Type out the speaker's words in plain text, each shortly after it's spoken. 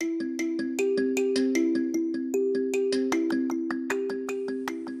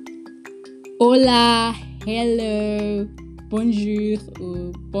Hola, hello, bonjour,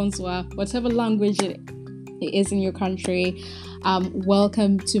 or bonsoir, whatever language it is in your country.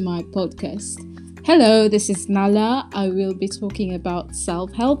 Welcome to my podcast. Hello, this is Nala. I will be talking about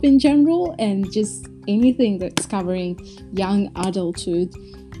self-help in general and just anything that's covering young adulthood,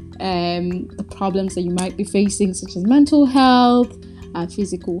 the problems that you might be facing, such as mental health,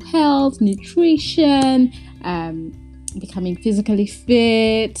 physical health, nutrition, becoming physically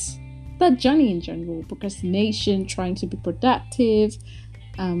fit, that journey in general, procrastination, trying to be productive,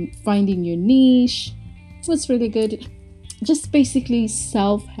 finding your niche, what's really good, just basically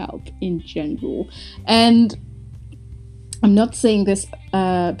self-help in general. And I'm not saying this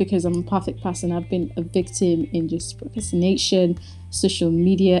because I'm a perfect person. I've been a victim in just procrastination, social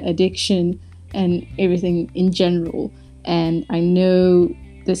media addiction, and everything in general. And I know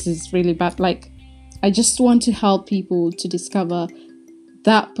this is really bad. I just want to help people to discover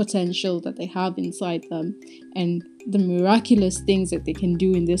that potential that they have inside them and the miraculous things that they can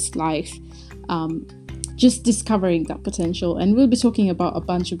do in this life. Just discovering that potential. And we'll be talking about a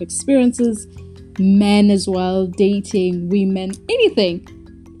bunch of experiences, men as well, dating, women, anything.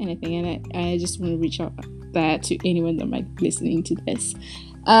 And I just want to reach out there to anyone that might be listening to this.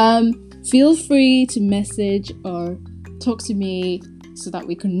 Feel free to message or talk to me so that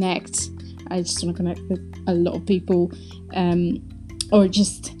we connect. I just want to connect with a lot of people, or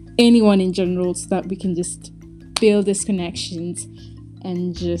just anyone in general, so that we can just build these connections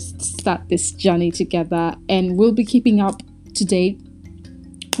and just start this journey together. And we'll be keeping up to date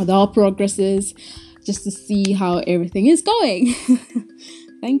with our progresses just to see how everything is going.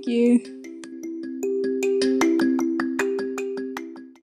 Thank you.